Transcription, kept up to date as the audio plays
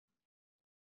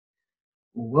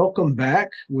Welcome back.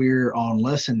 We're on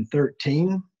lesson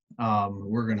 13.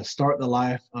 We're going to start the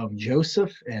life of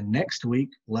Joseph, and next week,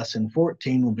 lesson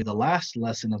 14 will be the last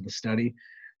lesson of the study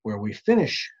where we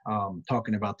finish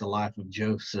talking about the life of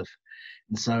Joseph.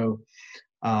 And so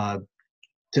uh,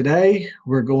 today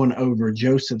we're going over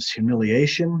Joseph's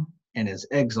humiliation and his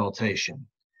exaltation.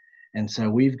 And so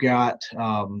we've got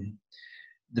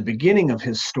the beginning of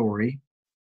his story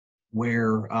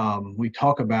where we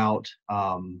talk about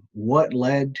what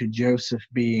led to Joseph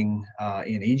being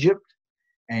in Egypt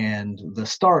and the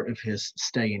start of his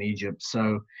stay in Egypt.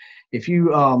 So if you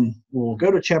will go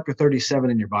to chapter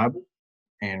 37 in your Bible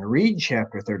and read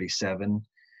chapter 37,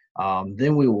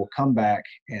 then we will come back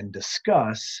and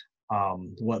discuss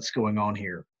what's going on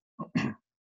here.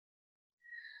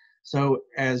 So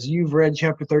as you've read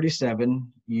chapter 37,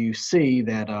 you see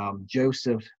that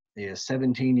Joseph is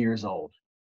 17 years old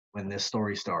when this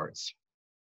story starts.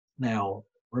 Now,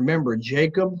 remember,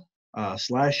 Jacob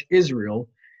slash Israel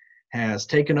has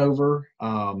taken over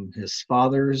his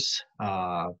father's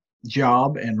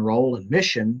job and role and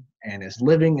mission and is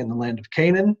living in the land of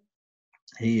Canaan.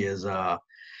 He has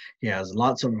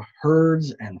lots of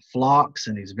herds and flocks,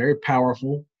 and he's very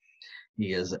powerful.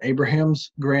 He is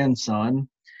Abraham's grandson,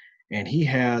 and he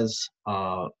has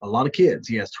a lot of kids.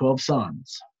 He has 12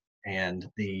 sons, and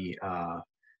the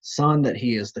son that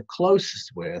he is the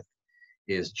closest with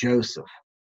is Joseph.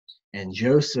 And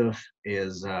Joseph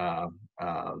is from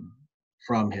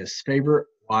his favorite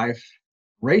wife,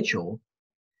 Rachel.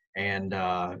 And,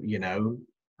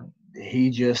 he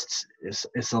just,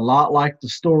 it's a lot like the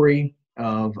story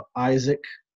of Isaac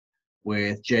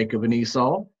with Jacob and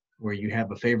Esau, where you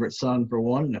have a favorite son for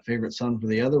one and a favorite son for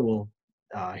the other. Well,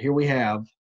 here we have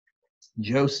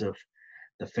Joseph,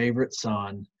 the favorite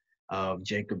son of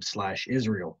Jacob slash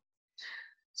Israel.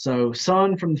 So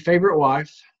son from the favorite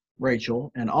wife,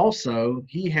 Rachel, and also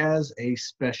he has a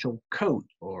special coat,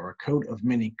 or a coat of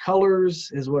many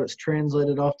colors is what it's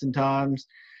translated oftentimes.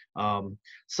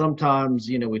 Sometimes,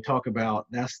 we talk about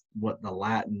that's what the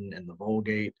Latin and the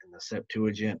Vulgate and the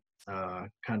Septuagint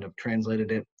kind of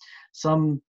translated it.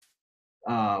 Some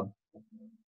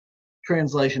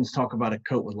translations talk about a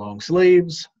coat with long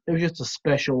sleeves. It was just a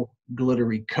special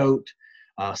glittery coat.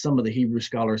 Some of the Hebrew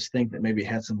scholars think that maybe it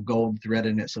had some gold thread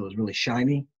in it, so it was really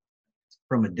shiny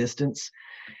from a distance.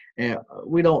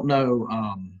 We don't know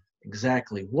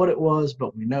exactly what it was,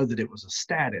 but we know that it was a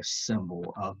status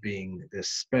symbol of being this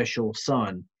special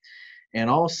son. And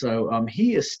also,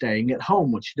 he is staying at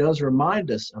home, which does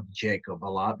remind us of Jacob a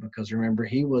lot, because remember,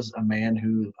 he was a man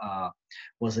who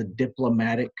was a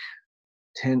diplomatic,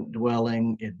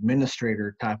 tent-dwelling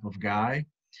administrator type of guy.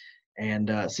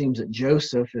 And it seems that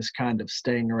Joseph is kind of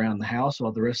staying around the house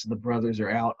while the rest of the brothers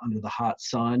are out under the hot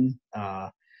sun,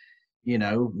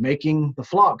 making the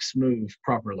flocks move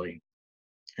properly.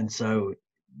 And so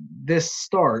this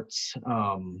starts,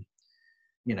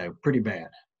 pretty bad.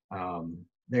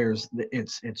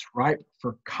 It's ripe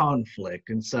for conflict.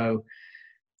 And so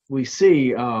we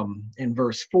see in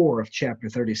verse 4 of chapter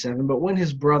 37, but when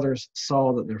his brothers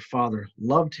saw that their father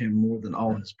loved him more than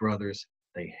all his brothers,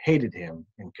 they hated him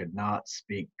and could not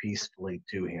speak peacefully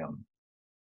to him.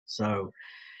 So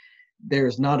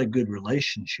there's not a good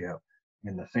relationship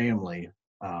in the family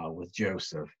with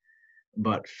Joseph.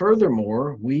 But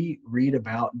furthermore, we read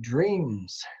about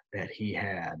dreams that he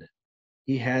had.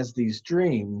 He has these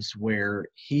dreams where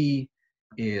he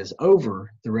is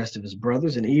over the rest of his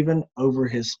brothers and even over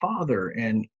his father.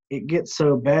 And it gets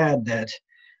so bad that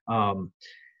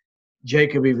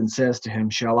Jacob even says to him,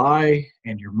 "Shall I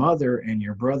and your mother and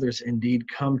your brothers indeed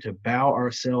come to bow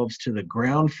ourselves to the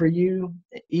ground for you?"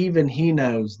 Even he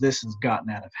knows this has gotten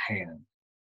out of hand.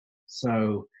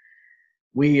 So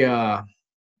we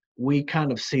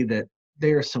kind of see that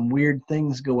there are some weird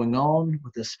things going on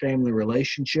with this family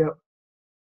relationship,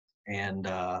 and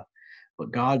but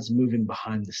God's moving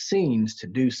behind the scenes to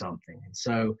do something. And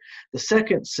so the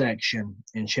second section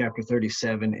in chapter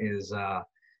 37 is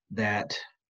that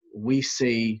we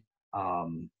see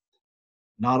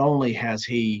not only has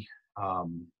he got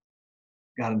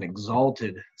an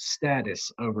exalted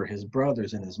status over his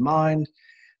brothers in his mind,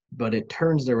 but it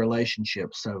turns their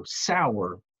relationship so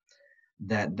sour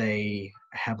that they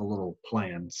have a little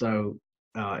plan. So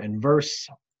in verse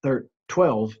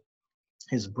 12,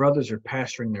 his brothers are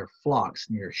pasturing their flocks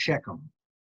near Shechem.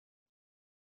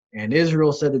 And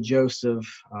Israel said to Joseph,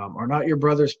 "Are not your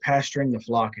brothers pasturing the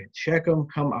flock at Shechem?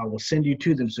 Come, I will send you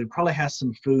to them." So he probably has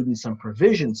some food and some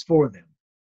provisions for them.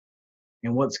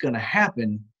 And what's going to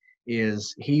happen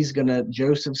is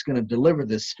Joseph's going to deliver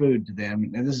this food to them.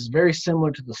 And this is very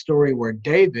similar to the story where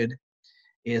David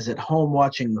is at home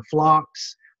watching the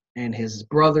flocks, and his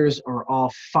brothers are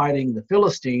off fighting the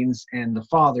Philistines, and the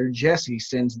father, Jesse,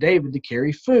 sends David to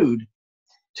carry food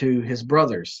to his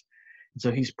brothers.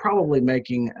 So he's probably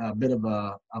making a bit of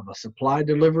a supply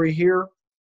delivery here.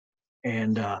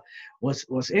 And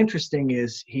what's interesting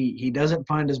is he doesn't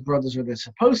find his brothers where they're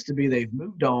supposed to be. They've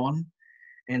moved on,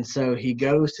 and so he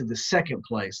goes to the second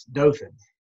place, Dothan.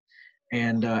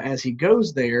 And as he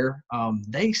goes there,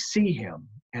 they see him,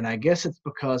 and I guess it's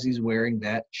because he's wearing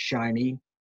that shiny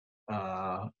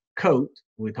coat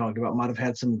we talked about. Might have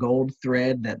had some gold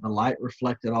thread that the light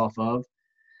reflected off of.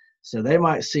 So they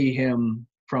might see him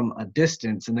from a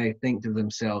distance, and they think to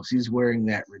themselves, he's wearing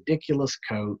that ridiculous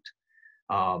coat.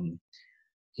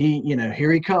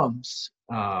 Here he comes.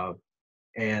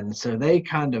 And so they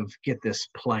kind of get this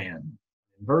plan.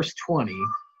 Verse 20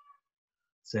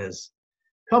 says,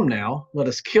 "Come now, let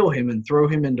us kill him and throw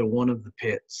him into one of the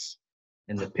pits."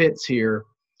 And the pits here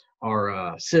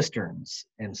are cisterns.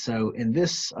 And so in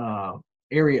this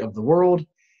area of the world,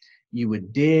 you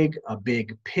would dig a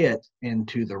big pit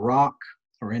into the rock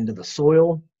or into the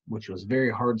soil, which was very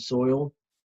hard soil,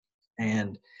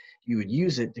 and you would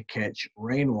use it to catch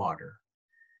rainwater.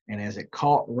 And as it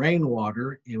caught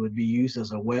rainwater, it would be used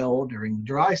as a well during the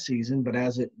dry season, but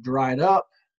as it dried up,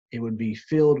 it would be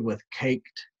filled with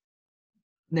caked,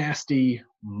 nasty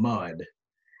mud.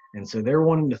 And so they're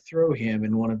wanting to throw him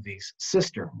in one of these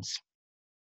cisterns.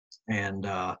 And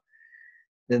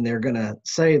then they're going to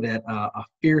say that a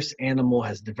fierce animal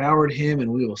has devoured him, and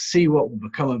we will see what will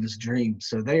become of his dreams.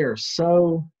 So they are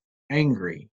so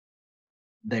angry,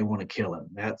 they want to kill him.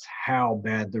 That's how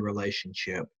bad the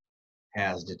relationship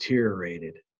has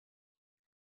deteriorated.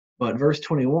 But verse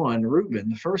 21, Reuben,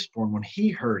 the firstborn, when he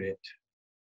heard it,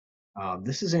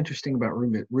 this is interesting about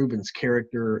Reuben's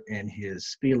character and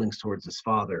his feelings towards his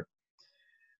father.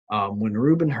 When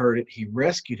Reuben heard it, he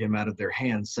rescued him out of their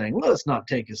hands, saying, "Let us not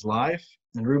take his life."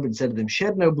 And Reuben said to them,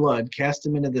 "Shed no blood, cast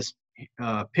him into this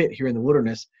pit here in the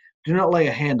wilderness. Do not lay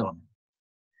a hand on him."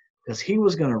 Because he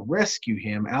was going to rescue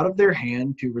him out of their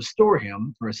hand to restore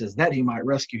him, or it says that he might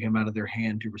rescue him out of their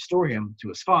hand to restore him to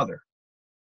his father.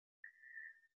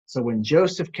 So when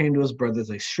Joseph came to his brothers,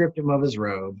 they stripped him of his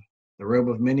robe, the robe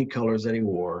of many colors that he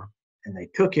wore, and they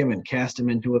took him and cast him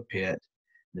into a pit.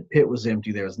 The pit was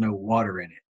empty, there was no water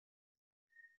in it.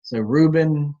 So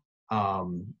Reuben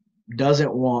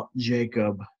doesn't want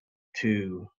Jacob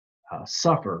to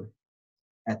suffer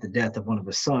at the death of one of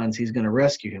his sons. He's going to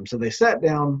rescue him. So they sat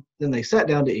down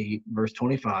to eat, verse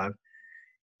 25,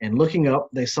 and looking up,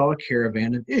 they saw a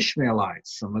caravan of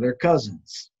Ishmaelites, some of their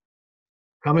cousins,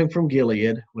 coming from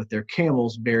Gilead with their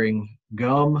camels bearing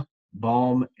gum,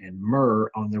 balm, and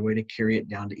myrrh on their way to carry it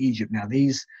down to Egypt. Now,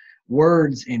 these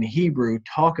words in Hebrew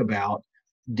talk about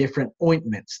different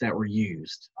ointments that were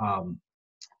used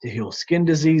to heal skin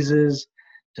diseases,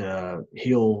 to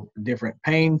heal different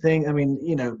pain things. I mean,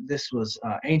 this was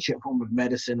ancient form of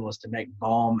medicine, was to make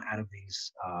balm out of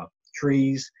these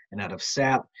trees and out of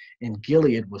sap, and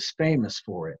Gilead was famous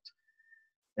for it.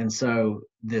 And so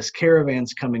this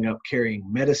caravan's coming up carrying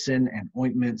medicine and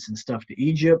ointments and stuff to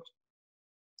Egypt.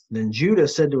 Then Judah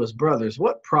said to his brothers,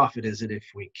 "What profit is it if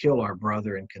we kill our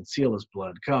brother and conceal his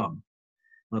blood? Come,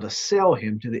 let us sell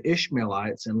him to the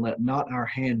Ishmaelites, and let not our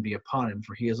hand be upon him,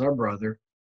 for he is our brother,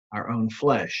 our own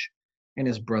flesh." And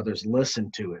his brothers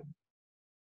listened to him.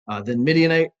 Then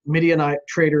Midianite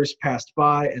traders passed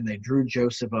by, and they drew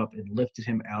Joseph up and lifted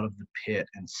him out of the pit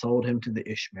and sold him to the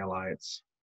Ishmaelites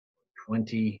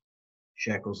 20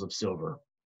 shekels of silver.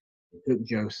 They took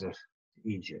Joseph to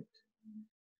Egypt.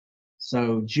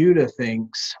 So Judah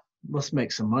thinks, let's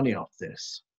make some money off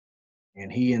this.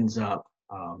 And he ends up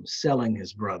selling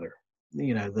his brother.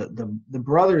 The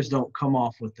brothers don't come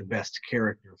off with the best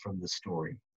character from the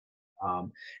story.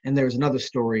 And there's another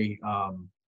story,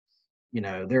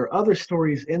 there are other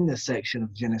stories in this section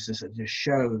of Genesis that just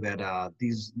show that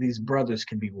these brothers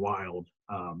can be wild.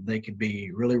 They could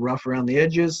be really rough around the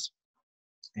edges,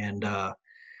 and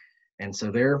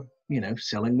so they're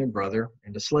selling their brother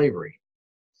into slavery.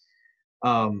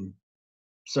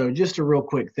 So just a real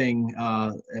quick thing,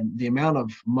 the amount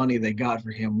of money they got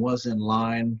for him was in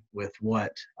line with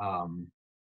what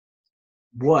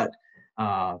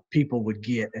people would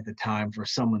get at the time for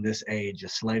someone this age, a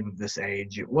slave of this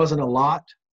age. It wasn't a lot.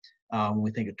 When we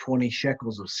think of 20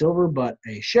 shekels of silver, but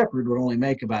a shepherd would only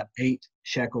make about 8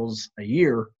 shekels a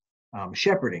year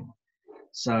shepherding.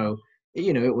 So,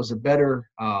 it was a better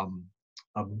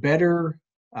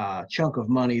chunk of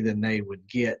money than they would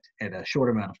get at a short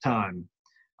amount of time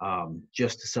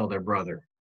just to sell their brother.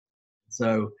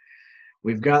 So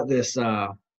we've got this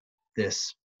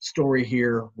story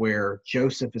here where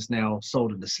Joseph is now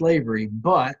sold into slavery,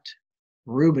 but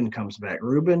Reuben comes back.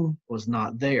 Reuben was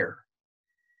not there.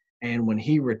 And when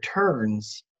he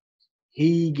returns,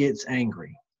 he gets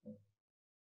angry.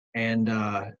 And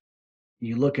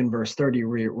you look in verse 30,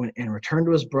 where it went and returned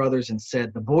to his brothers and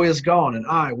said, "The boy is gone,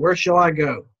 and where shall I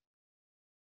go?"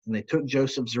 And they took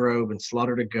Joseph's robe and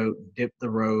slaughtered a goat and dipped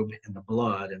the robe in the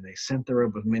blood. And they sent the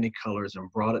robe of many colors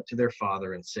and brought it to their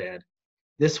father and said,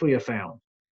 "This we have found.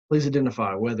 Please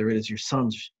identify whether it is your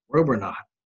son's robe or not."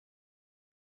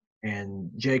 And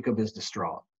Jacob is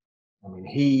distraught. I mean,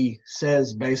 he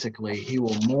says basically he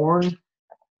will mourn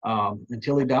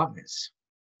until he dies.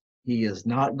 He is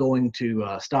not going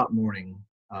to stop mourning.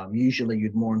 Usually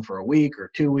you'd mourn for a week or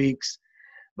 2 weeks,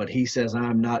 but he says,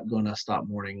 "I'm not going to stop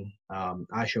mourning.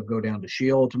 I shall go down to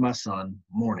Sheol to my son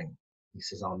mourning." He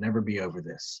says, "I'll never be over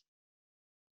this."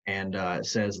 And it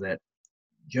says that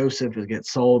Joseph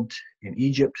gets sold in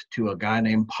Egypt to a guy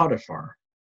named Potiphar,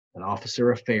 an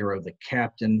officer of Pharaoh, the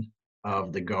captain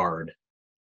of the guard.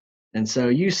 And so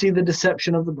you see the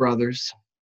deception of the brothers.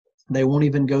 They won't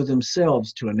even go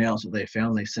themselves to announce what they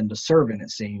found. They send a servant, it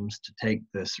seems, to take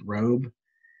this robe.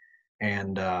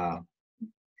 And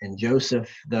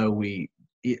Joseph, though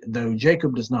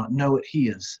Jacob does not know it, he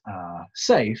is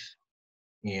safe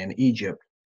in Egypt,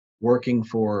 working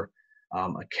for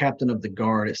a captain of the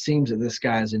guard. It seems that this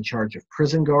guy is in charge of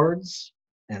prison guards,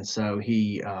 and so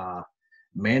he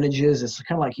manages. It's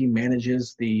kind of like he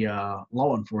manages the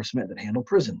law enforcement that handle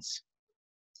prisons.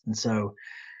 And so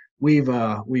we've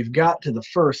got to the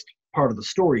first part of the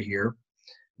story here,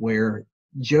 where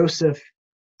Joseph,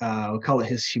 we'll call it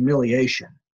his humiliation.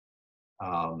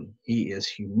 He is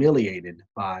humiliated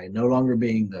by no longer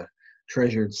being the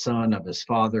treasured son of his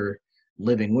father,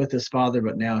 living with his father,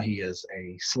 but now he is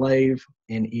a slave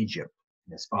in Egypt.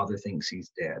 His father thinks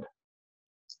he's dead.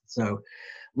 So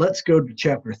let's go to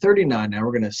chapter 39 now.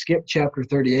 We're going to skip chapter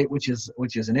 38, which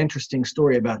is an interesting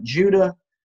story about Judah,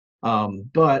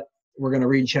 but we're going to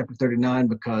read chapter 39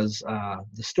 because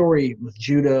the story with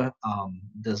Judah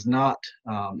does not,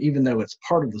 even though it's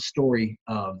part of the story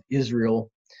of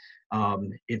Israel,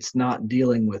 it's not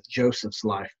dealing with Joseph's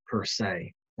life per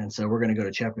se. And so we're going to go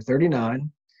to chapter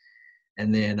 39,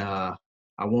 and then I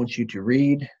want you to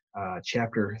read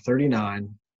chapter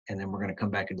 39, and then we're going to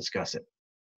come back and discuss it.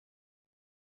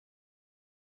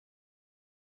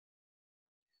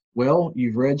 Well,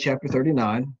 you've read chapter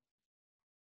 39,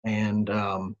 and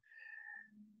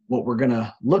what we're going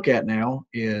to look at now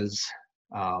is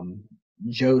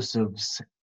Joseph's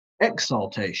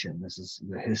exaltation. This is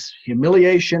his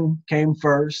humiliation came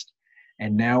first,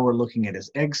 and now we're looking at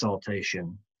his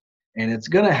exaltation. And it's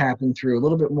going to happen through a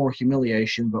little bit more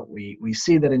humiliation, but we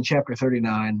see that in chapter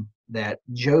 39 that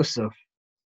Joseph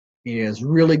is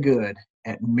really good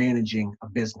at managing a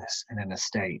business and an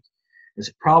estate.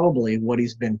 Is probably what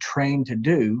he's been trained to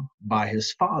do by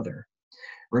his father.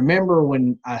 Remember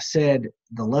when I said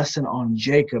the lesson on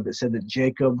Jacob, it said that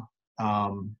Jacob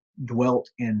dwelt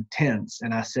in tents,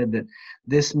 and I said that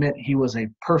this meant he was a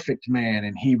perfect man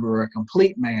in Hebrew, or a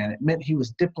complete man. It meant he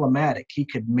was diplomatic. He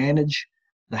could manage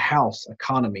the house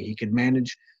economy. He could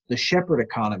manage the shepherd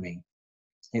economy.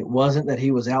 It wasn't that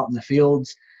he was out in the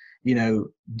fields,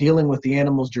 dealing with the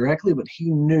animals directly, but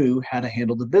he knew how to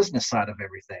handle the business side of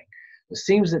everything. It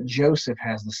seems that Joseph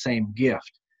has the same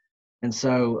gift. And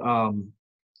so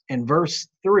in verse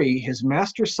 3, his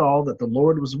master saw that the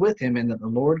Lord was with him, and that the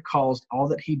Lord caused all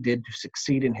that he did to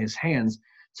succeed in his hands.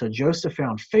 So Joseph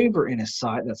found favor in his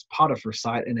sight, that's Potiphar's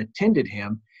sight, and attended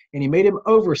him. And he made him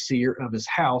overseer of his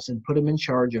house and put him in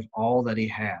charge of all that he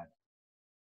had.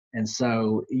 And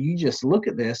so you just look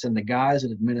at this, and the guy is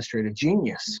an administrative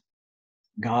genius.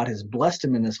 God has blessed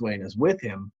him in this way and is with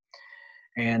him.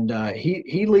 And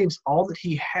he leaves all that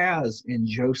he has in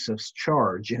Joseph's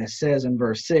charge. And it says in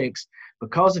verse 6,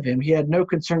 because of him, he had no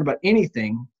concern about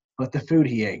anything but the food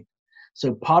he ate.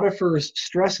 So Potiphar's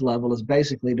stress level is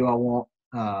basically, do I want,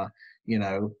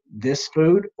 this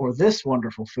food or this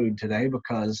wonderful food today?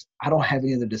 Because I don't have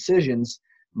any of the decisions.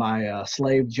 My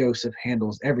slave Joseph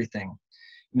handles everything.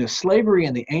 Slavery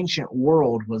in the ancient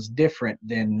world was different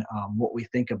than what we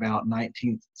think about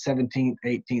 19th, 17th,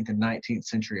 18th, and 19th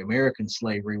century American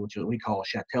slavery, which we call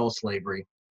chattel slavery,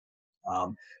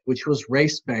 which was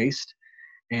race-based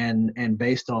and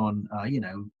based on,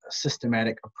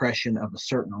 systematic oppression of a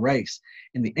certain race.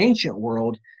 In the ancient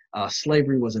world,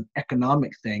 slavery was an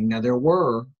economic thing. Now, there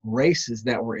were races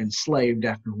that were enslaved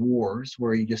after wars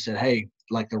where you just said, hey,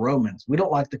 like the Romans, we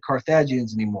don't like the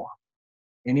Carthaginians anymore.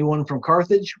 Anyone from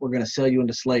Carthage, we're going to sell you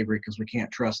into slavery because we can't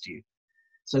trust you.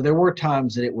 So there were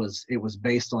times that it was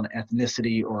based on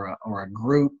ethnicity or a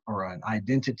group or an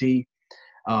identity,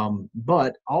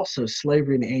 but also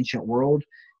slavery in the ancient world.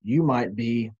 You might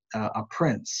be a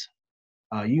prince.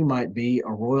 You might be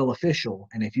a royal official.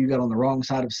 And if you got on the wrong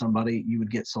side of somebody, you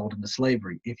would get sold into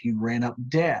slavery. If you ran up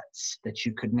debts that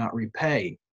you could not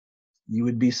repay, you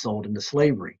would be sold into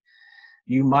slavery.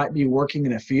 You might be working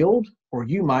in a field, or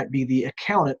you might be the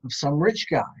accountant of some rich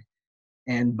guy.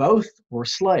 And both were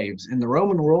slaves. In the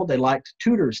Roman world, they liked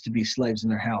tutors to be slaves in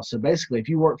their house. So basically, if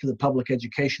you work for the public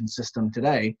education system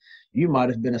today, you might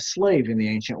have been a slave in the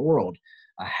ancient world.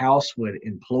 A house would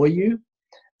employ you,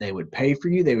 they would pay for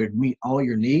you, they would meet all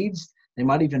your needs. They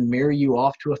might even marry you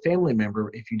off to a family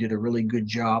member if you did a really good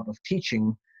job of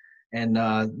teaching. And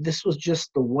this was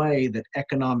just the way that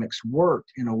economics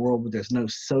worked in a world where there's no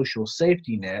social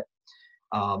safety net.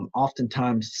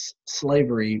 Oftentimes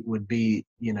slavery would be,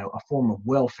 a form of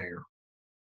welfare.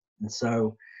 And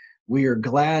so we are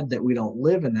glad that we don't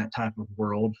live in that type of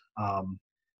world.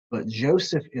 But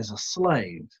Joseph is a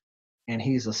slave, and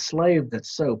he's a slave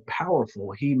that's so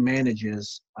powerful, he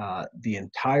manages the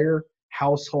entire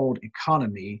household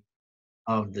economy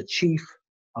of the chief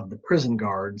of the prison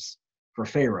guards for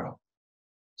Pharaoh.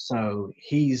 So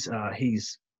he's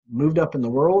moved up in the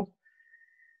world.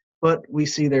 But we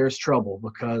see there's trouble,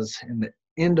 because in the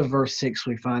end of verse 6,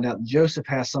 we find out Joseph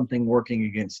has something working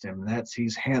against him. And that's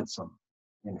he's handsome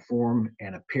in form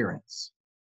and appearance.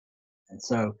 And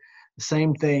so the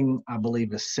same thing, I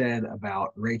believe, is said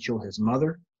about Rachel, his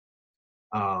mother.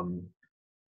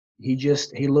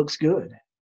 He looks good.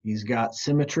 He's got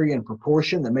symmetry and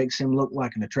proportion that makes him look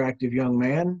like an attractive young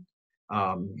man.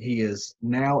 He is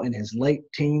now in his late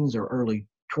teens or early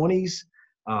 20s.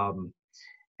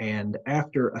 And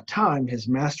after a time, his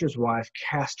master's wife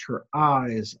cast her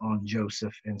eyes on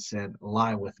Joseph and said,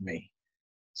 "Lie with me."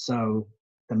 So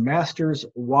the master's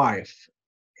wife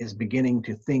is beginning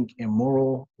to think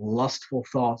immoral, lustful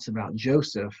thoughts about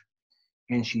Joseph,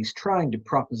 and she's trying to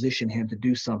proposition him to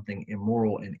do something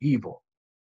immoral and evil.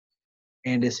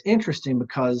 And it's interesting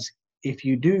because if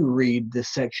you do read this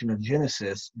section of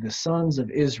Genesis, the sons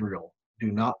of Israel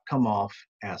do not come off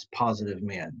as positive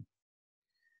men.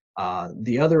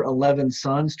 The other 11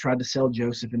 sons tried to sell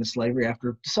Joseph into slavery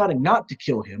after deciding not to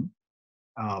kill him.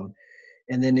 And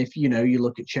then if you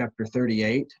look at chapter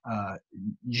 38,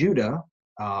 Judah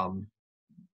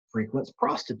frequents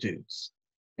prostitutes.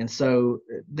 And so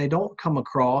they don't come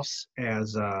across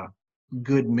as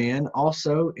good men.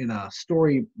 Also, in a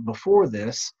story before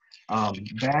this,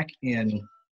 back in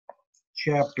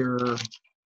chapter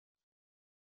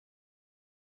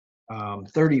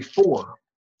 34,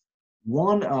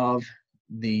 one of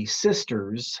the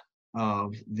sisters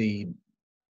of the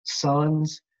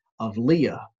sons of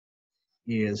Leah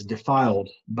is defiled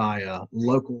by a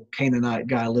local Canaanite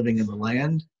guy living in the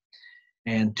land.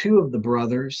 And two of the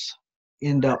brothers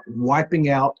end up wiping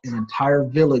out an entire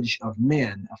village of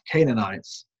men, of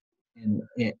Canaanites,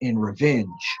 in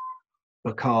revenge,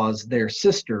 because their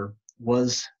sister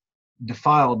was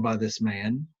defiled by this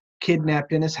man,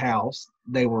 kidnapped in his house.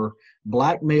 They were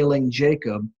blackmailing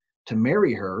Jacob to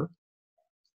marry her,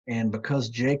 and because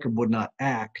Jacob would not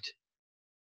act,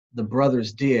 the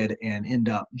brothers did, and end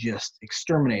up just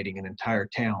exterminating an entire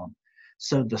town.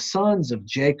 So the sons of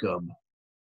Jacob,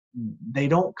 they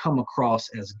don't come across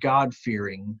as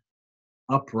God-fearing,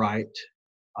 upright,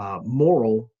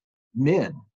 moral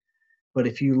men. But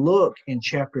if you look in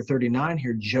chapter 39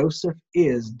 here, Joseph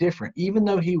is different. Even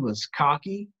though he was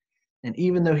cocky, and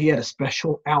even though he had a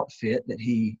special outfit that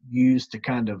he used to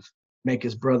kind of make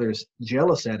his brothers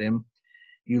jealous at him,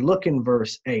 you look in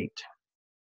verse 8.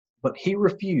 But he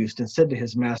refused and said to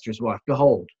his master's wife,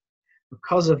 "Behold,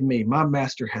 because of me, my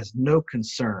master has no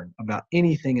concern about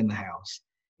anything in the house,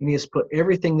 and he has put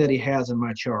everything that he has in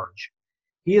my charge.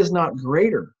 He is not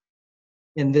greater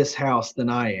in this house than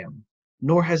I am,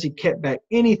 nor has he kept back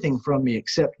anything from me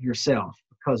except yourself,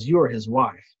 because you are his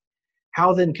wife.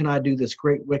 How then can I do this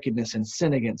great wickedness and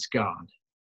sin against God?"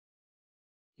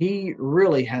 He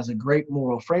really has a great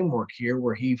moral framework here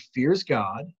where he fears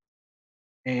God,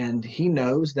 and he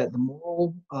knows that the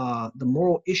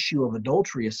moral issue of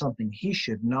adultery is something he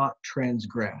should not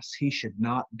transgress. He should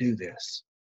not do this,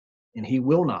 and he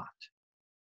will not.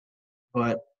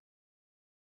 But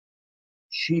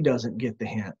she doesn't get the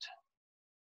hint.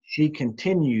 She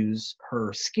continues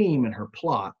her scheme and her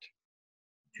plot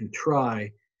to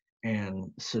try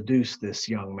and seduce this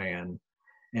young man.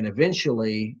 And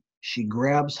eventually she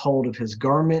grabs hold of his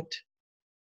garment,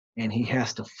 and he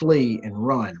has to flee and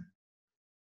run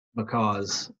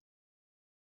because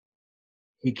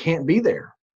he can't be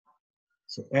there.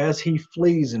 So as he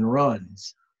flees and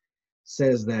runs,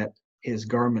 says that his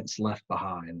garment's left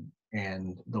behind.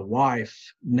 And the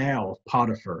wife now of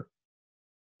Potiphar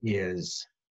is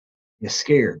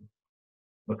scared.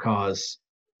 because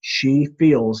she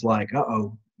feels like,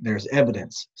 uh-oh, there's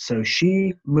evidence. So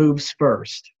she moves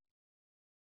first,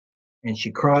 and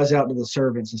she cries out to the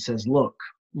servants and says, look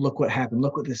what happened.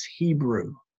 Look what this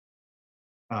Hebrew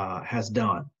has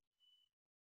done.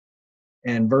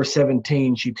 And verse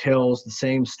 17, she tells the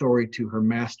same story to her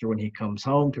master when he comes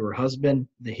home, to her husband.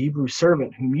 The Hebrew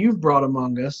servant whom you've brought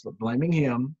among us, blaming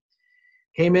him,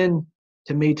 came in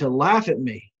to me to laugh at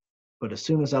me. But as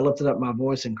soon as I lifted up my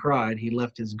voice and cried, he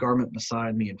left his garment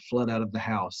beside me and fled out of the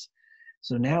house.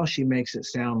 So now she makes it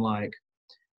sound like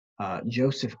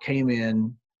Joseph came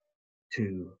in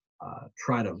to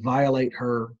try to violate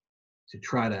her, to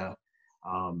try to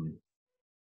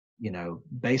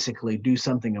basically do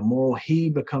something immoral. He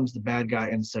becomes the bad guy,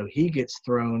 and so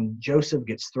Joseph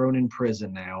gets thrown in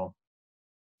prison now,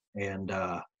 and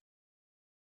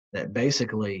that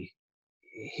basically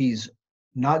he's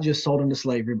not just sold into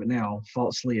slavery, but now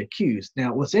falsely accused.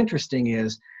 Now, what's interesting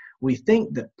is we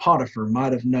think that Potiphar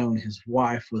might have known his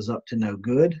wife was up to no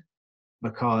good,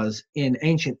 because in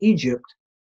ancient Egypt,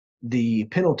 the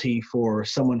penalty for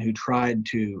someone who tried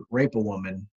to rape a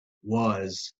woman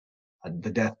was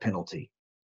the death penalty.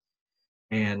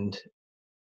 And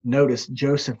notice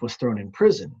Joseph was thrown in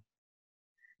prison.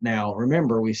 Now,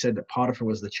 remember, we said that Potiphar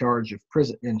was in charge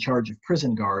of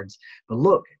prison guards. But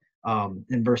look,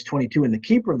 in verse 22, and the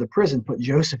keeper of the prison put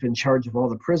Joseph in charge of all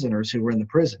the prisoners who were in the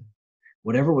prison.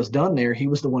 Whatever was done there, he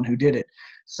was the one who did it.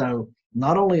 So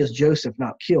not only is Joseph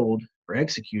not killed or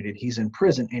executed, he's in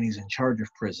prison and he's in charge of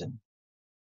prison.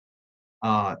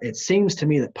 It seems to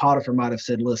me that Potiphar might have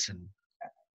said, listen,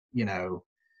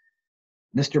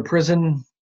 Mr. Prison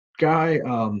guy,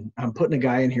 I'm putting a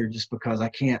guy in here just because I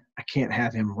can't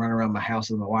have him run around my house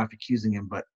with my wife accusing him,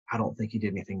 but I don't think he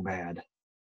did anything bad.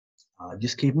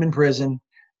 Just keep him in prison.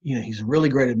 He's a really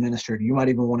great administrator. You might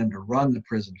even want him to run the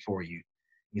prison for you.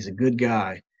 He's a good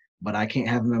guy, but I can't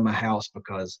have him in my house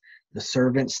because the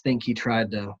servants think he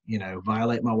tried to,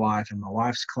 violate my wife, and my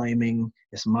wife's claiming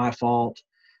it's my fault.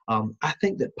 I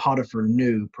think that Potiphar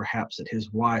knew perhaps that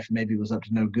his wife maybe was up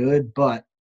to no good, but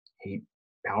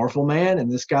powerful man, and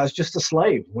this guy's just a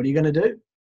slave. What are you going to do?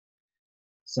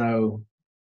 So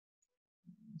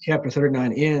chapter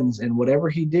 39 ends, and whatever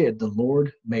he did, the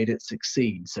Lord made it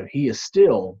succeed. So he is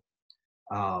still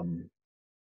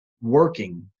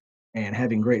working and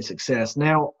having great success.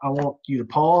 Now I want you to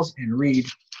pause and read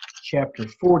chapter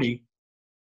 40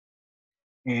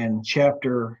 and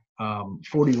chapter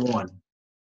 41.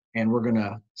 And we're going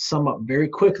to sum up very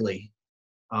quickly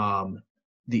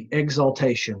the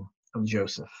exaltation of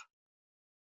Joseph.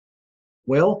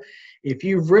 Well, if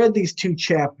you've read these two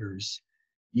chapters,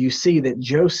 you see that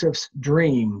Joseph's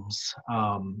dreams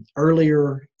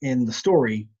earlier in the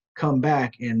story come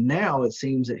back, and now it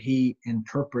seems that he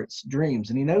interprets dreams.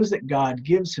 And he knows that God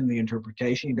gives him the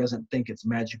interpretation. He doesn't think it's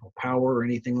magical power or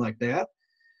anything like that.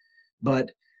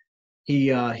 But he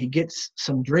gets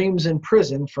some dreams in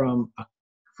prison from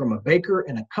a baker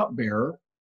and a cupbearer,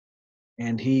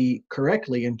 and he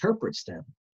correctly interprets them.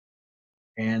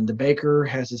 And the baker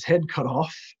has his head cut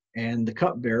off, and the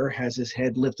cupbearer has his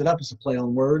head lifted up as a play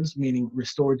on words, meaning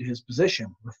restored to his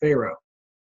position with Pharaoh.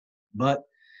 But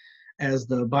as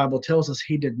the Bible tells us,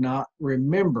 he did not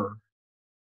remember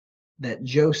that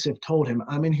Joseph told him,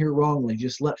 I'm in here wrongly.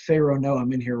 Just let Pharaoh know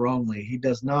I'm in here wrongly. He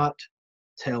does not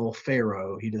tell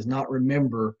Pharaoh. He does not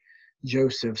remember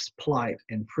Joseph's plight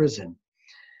in prison.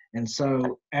 And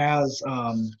so as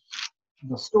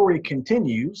the story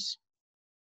continues,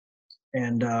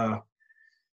 and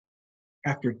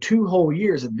after 2 whole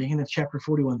years, at the beginning of chapter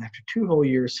 41, after 2 whole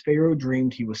years, Pharaoh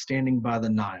dreamed he was standing by the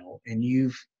Nile. And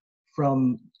you've,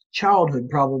 from childhood,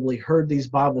 probably heard these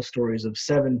Bible stories of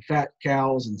 7 fat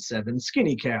cows and 7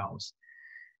 skinny cows,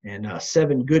 and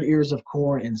 7 good ears of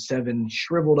corn and 7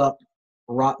 shriveled up,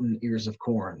 rotten ears of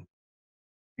corn.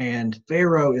 And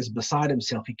Pharaoh is beside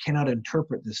himself. He cannot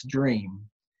interpret this dream.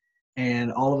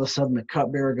 And all of a sudden, the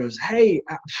cupbearer goes, hey,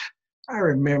 I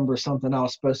remember something I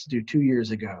was supposed to do 2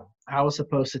 years ago. I was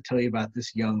supposed to tell you about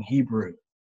this young Hebrew.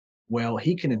 Well,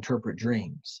 he can interpret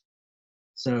dreams.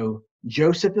 So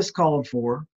Joseph is called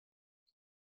for.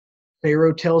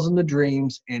 Pharaoh tells him the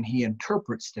dreams, and he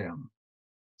interprets them.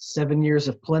 7 years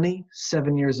of plenty,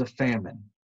 7 years of famine.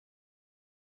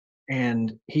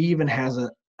 And he even has an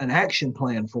action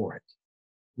plan for it.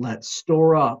 Let's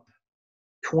store up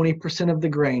 20% of the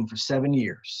grain for 7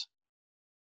 years,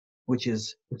 which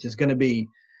is going to be,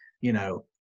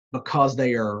 because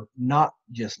they are not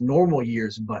just normal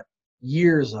years, but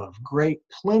years of great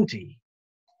plenty,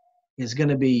 is going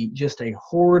to be just a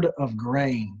hoard of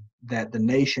grain that the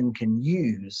nation can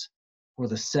use for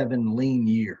the 7 lean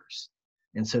years.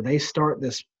 And so they start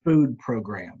this food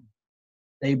program.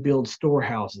 They build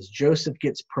storehouses. Joseph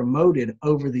gets promoted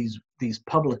over these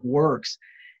public works,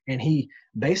 and he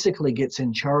basically gets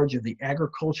in charge of the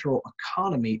agricultural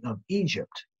economy of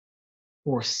Egypt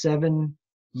for 7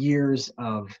 years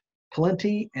of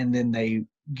plenty, and then they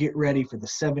get ready for the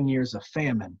 7 years of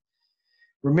famine.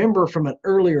 Remember from an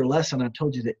earlier lesson, I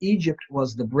told you that Egypt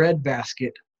was the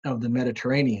breadbasket of the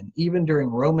Mediterranean. Even during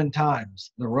Roman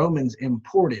times, the Romans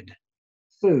imported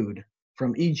food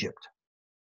from Egypt.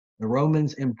 The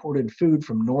Romans imported food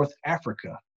from North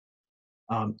Africa.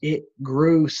 It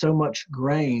grew so much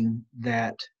grain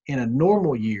that in a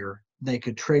normal year, they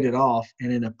could trade it off.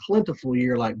 And in a plentiful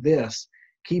year like this,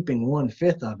 keeping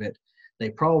 1/5 of it, they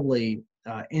probably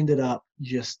ended up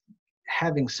just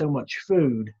having so much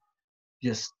food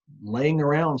just laying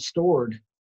around stored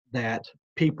that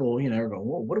people, are going,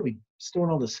 well, what are we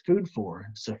storing all this food for?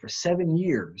 So for 7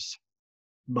 years,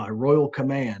 by royal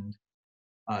command,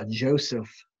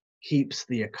 Joseph keeps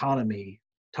the economy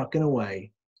tucking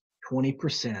away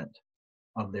 20%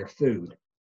 of their food.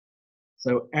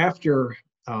 So after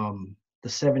the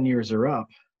 7 years are up,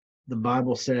 the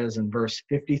Bible says in verse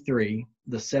 53,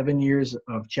 the 7 years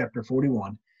of chapter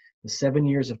 41, the 7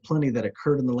 years of plenty that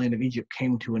occurred in the land of Egypt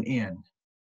came to an end,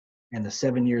 and the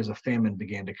 7 years of famine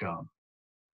began to come.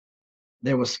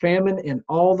 There was famine in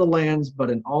all the lands, but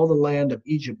in all the land of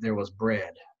Egypt there was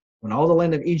bread. When all the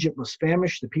land of Egypt was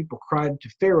famished, the people cried to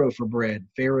Pharaoh for bread.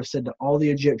 Pharaoh said to all the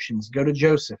Egyptians, go to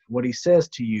Joseph. What he says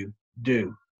to you,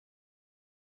 do.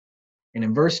 And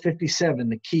in verse 57,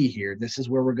 the key here, this is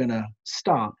where we're going to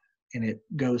stop, and it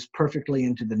goes perfectly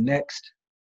into the next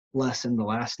lesson, the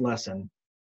last lesson.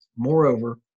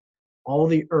 Moreover, all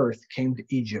the earth came to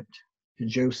Egypt, to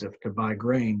Joseph, to buy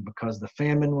grain, because the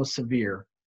famine was severe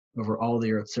over all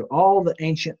the earth. So all the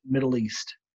ancient Middle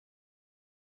East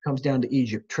comes down to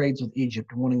Egypt, trades with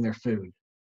Egypt, wanting their food,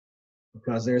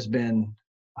 because there's been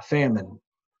a famine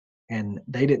and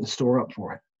they didn't store up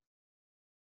for it.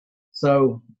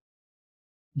 So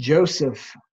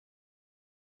Joseph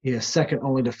is second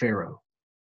only to Pharaoh.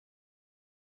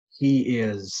 He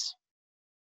is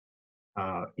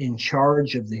in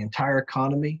charge of the entire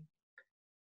economy.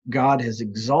 God has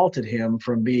exalted him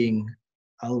from being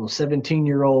a little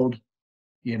 17-year-old,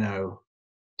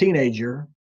 teenager,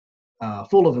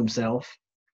 full of himself,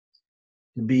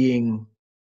 to being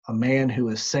a man who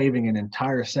is saving an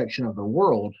entire section of the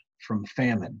world from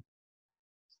famine.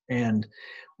 And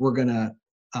we're going to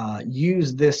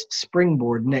use this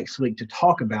springboard next week to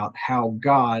talk about how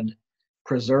God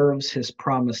preserves his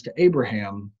promise to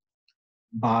Abraham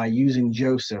by using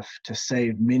Joseph to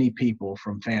save many people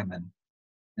from famine.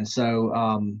 And so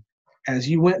as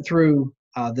you went through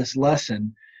this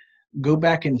lesson, go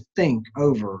back and think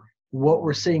over what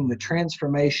we're seeing, the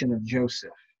transformation of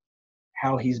Joseph,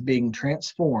 how he's being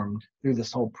transformed through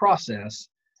this whole process.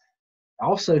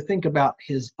 Also think about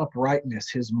his uprightness,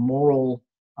 his moral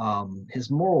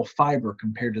fiber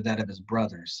compared to that of his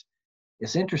brothers.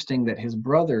 It's interesting that his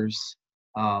brothers,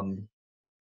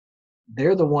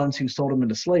 they're the ones who sold him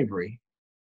into slavery.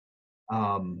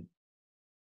 And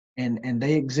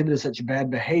they exhibited such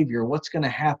bad behavior. What's going to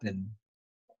happen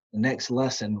the next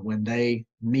lesson when they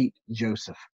meet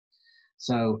Joseph?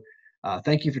 So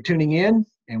thank you for tuning in,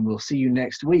 and we'll see you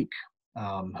next week.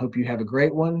 Hope you have a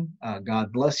great one.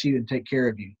 God bless you and take care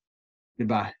of you.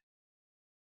 Goodbye.